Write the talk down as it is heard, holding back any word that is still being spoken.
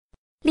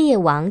列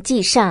王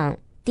纪上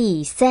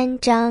第3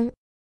章。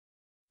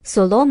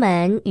所罗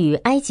门与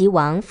埃及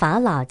王法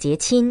老结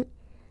亲，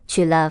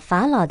娶了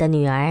法老的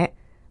女儿，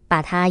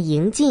把她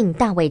迎进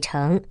大卫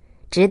城，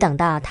只等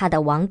到他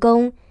的王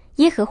宫、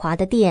耶和华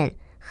的殿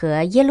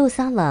和耶路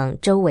撒冷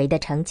周围的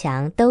城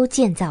墙都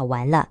建造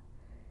完了。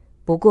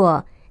不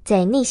过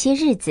在那些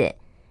日子，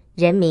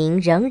人民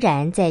仍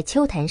然在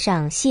丘坛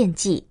上献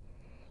祭，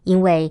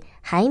因为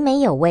还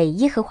没有为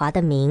耶和华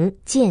的名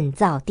建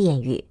造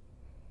殿宇。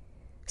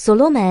所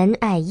罗门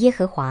爱耶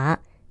和华，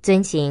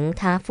遵行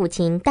他父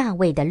亲大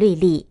卫的律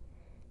例，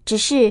只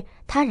是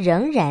他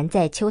仍然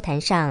在丘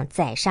坛上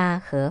宰杀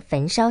和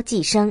焚烧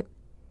祭牲。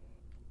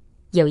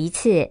有一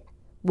次，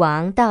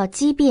王到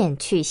基遍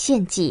去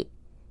献祭，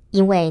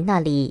因为那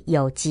里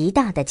有极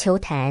大的丘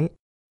坛，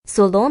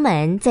所罗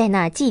门在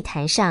那祭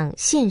坛上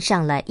献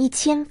上了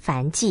1000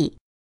燔祭。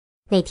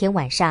那天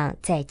晚上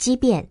在基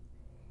遍，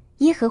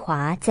耶和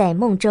华在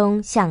梦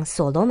中向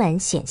所罗门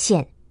显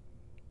现，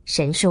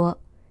神说：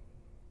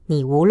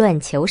你无论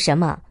求什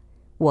么，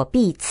我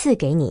必赐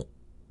给你。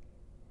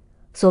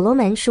所罗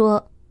门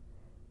说：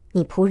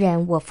你仆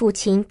人我父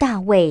亲大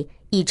卫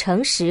以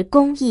诚实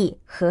公义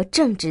和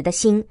正直的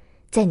心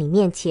在你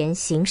面前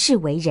行事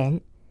为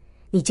人，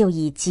你就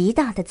以极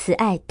大的慈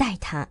爱待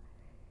他，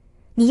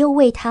你又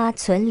为他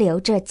存留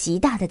着极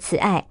大的慈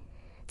爱，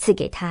赐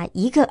给他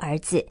一个儿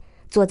子，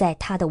坐在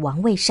他的王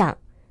位上，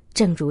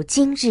正如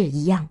今日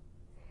一样。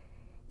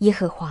耶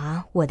和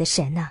华我的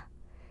神啊，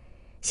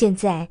现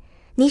在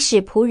你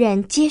使仆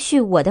人接续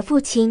我的父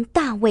亲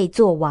大卫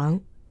做王，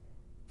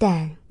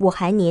但我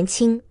还年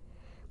轻，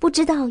不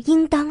知道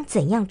应当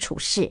怎样处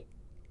事。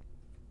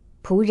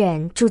仆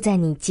人住在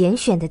你拣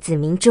选的子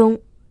民中，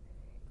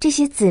这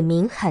些子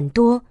民很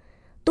多，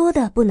多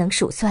得不能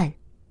数算，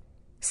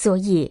所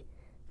以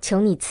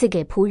求你赐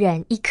给仆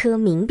人一颗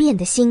明辨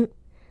的心，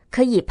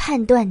可以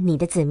判断你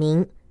的子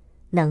民，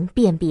能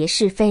辨别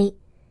是非，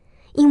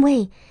因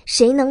为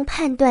谁能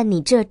判断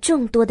你这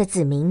众多的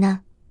子民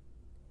呢？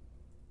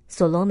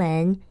所罗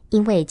门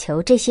因为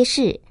求这些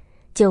事，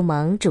就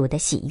蒙主的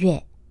喜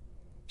悦。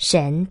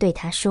神对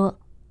他说：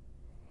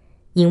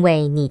因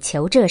为你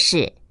求这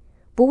事，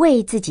不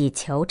为自己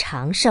求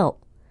长寿，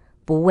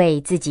不为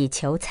自己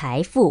求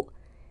财富，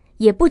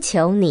也不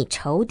求你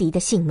仇敌的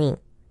性命，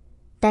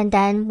单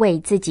单为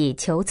自己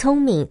求聪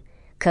明，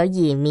可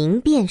以明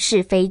辨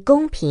是非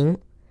公平，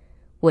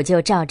我就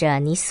照着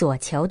你所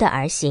求的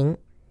而行，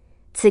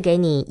赐给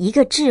你一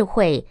个智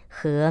慧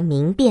和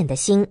明辨的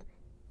心，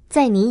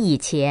在你以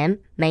前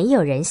没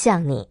有人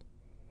像你，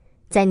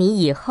在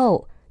你以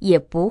后也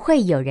不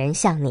会有人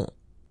像你。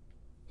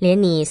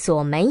连你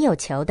所没有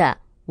求的，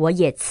我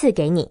也赐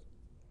给你，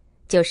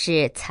就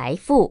是财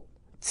富、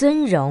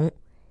尊荣，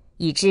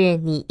以致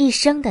你一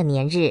生的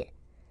年日，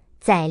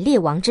在列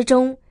王之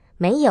中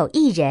没有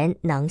一人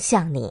能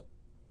像你。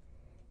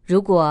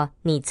如果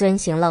你遵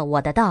行了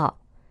我的道，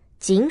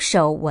谨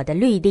守我的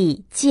律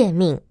例诫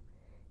命，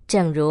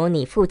正如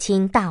你父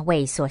亲大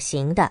卫所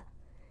行的，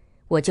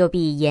我就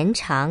必延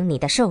长你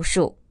的寿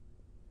数。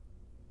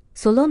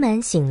所罗门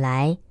醒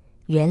来，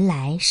原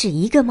来是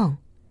一个梦。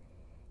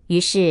于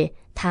是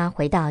他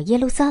回到耶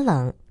路撒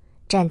冷，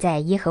站在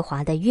耶和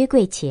华的约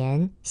柜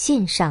前，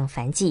献上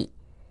燔祭，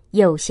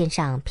又献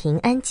上平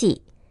安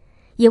祭，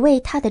也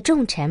为他的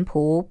众臣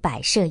仆摆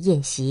设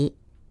宴席。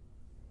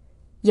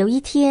有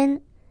一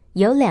天，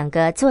有2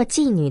个做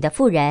妓女的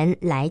妇人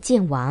来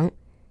见王，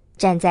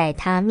站在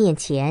他面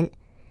前。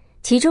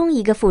其中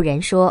一个妇人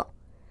说：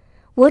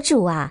我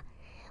主啊，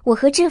我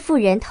和这妇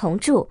人同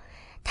住，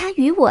她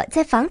与我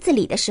在房子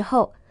里的时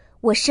候，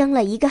我生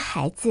了一个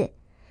孩子。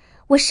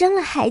我生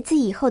了孩子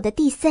以后的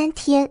第3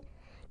天，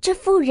这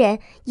妇人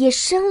也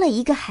生了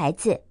一个孩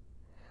子。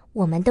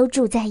我们都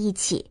住在一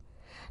起，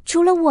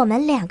除了我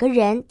们2个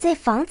人在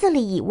房子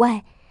里以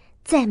外，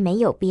再没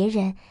有别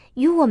人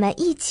与我们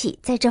一起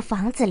在这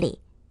房子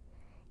里。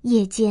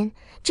夜间，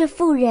这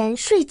妇人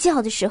睡觉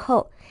的时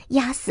候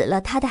压死了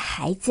她的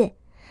孩子，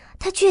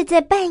她却在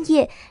半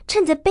夜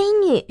趁着婢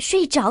女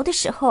睡着的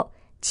时候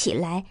起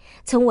来，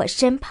从我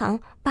身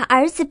旁把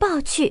儿子抱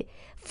去，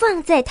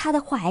放在她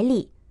的怀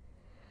里，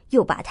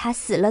又把他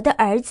死了的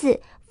儿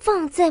子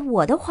放在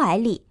我的怀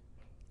里。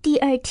第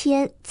2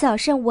天早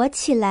上我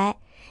起来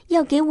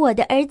要给我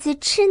的儿子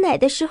吃奶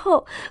的时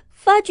候，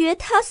发觉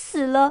他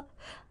死了。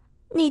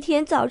那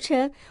天早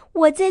晨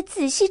我再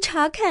仔细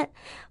查看，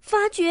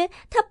发觉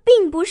他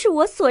并不是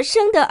我所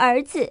生的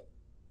儿子。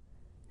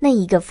那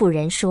一个妇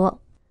人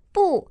说：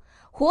不，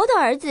活的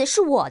儿子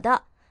是我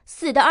的，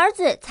死的儿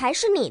子才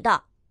是你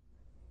的。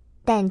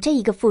但这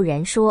一个妇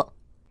人说：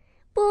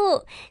不，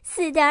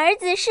死的儿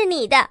子是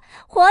你的，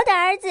活的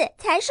儿子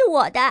才是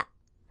我的。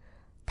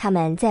他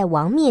们在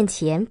王面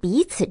前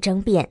彼此争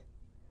辩。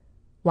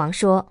王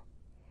说：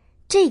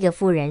这个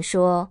妇人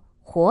说，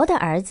活的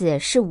儿子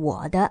是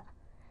我的，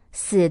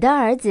死的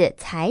儿子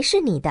才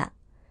是你的。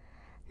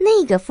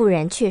那个妇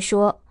人却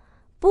说：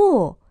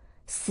不，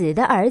死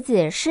的儿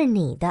子是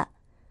你的，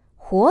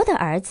活的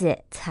儿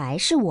子才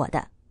是我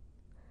的。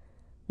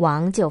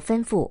王就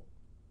吩咐：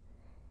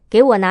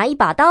给我拿一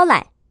把刀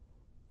来。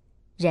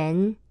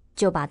人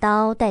就把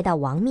刀带到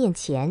王面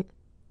前。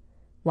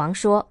王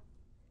说：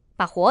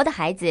把活的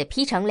孩子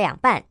劈成2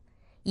半，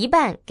一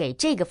半给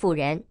这个妇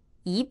人，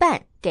一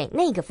半给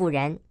那个妇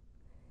人。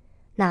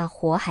那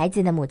活孩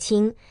子的母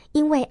亲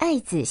因为爱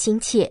子心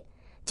切，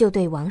就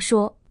对王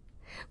说：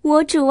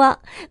我主啊，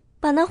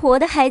把那活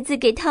的孩子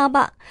给他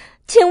吧，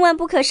千万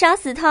不可杀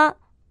死他。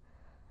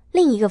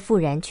另一个妇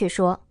人却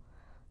说：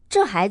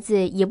这孩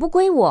子也不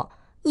归我，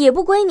也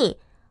不归你，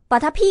把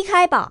他劈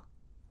开吧。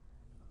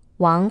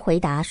王回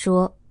答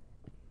说：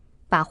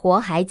把活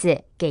孩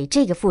子给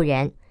这个妇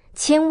人，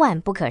千万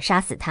不可杀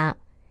死他。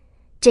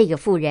这个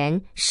妇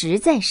人实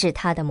在是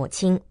他的母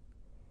亲。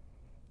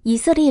以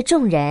色列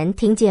众人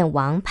听见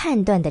王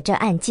判断的这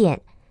案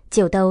件，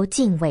就都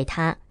敬畏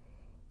他，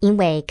因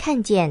为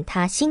看见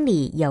他心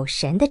里有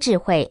神的智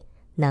慧，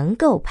能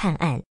够判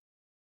案。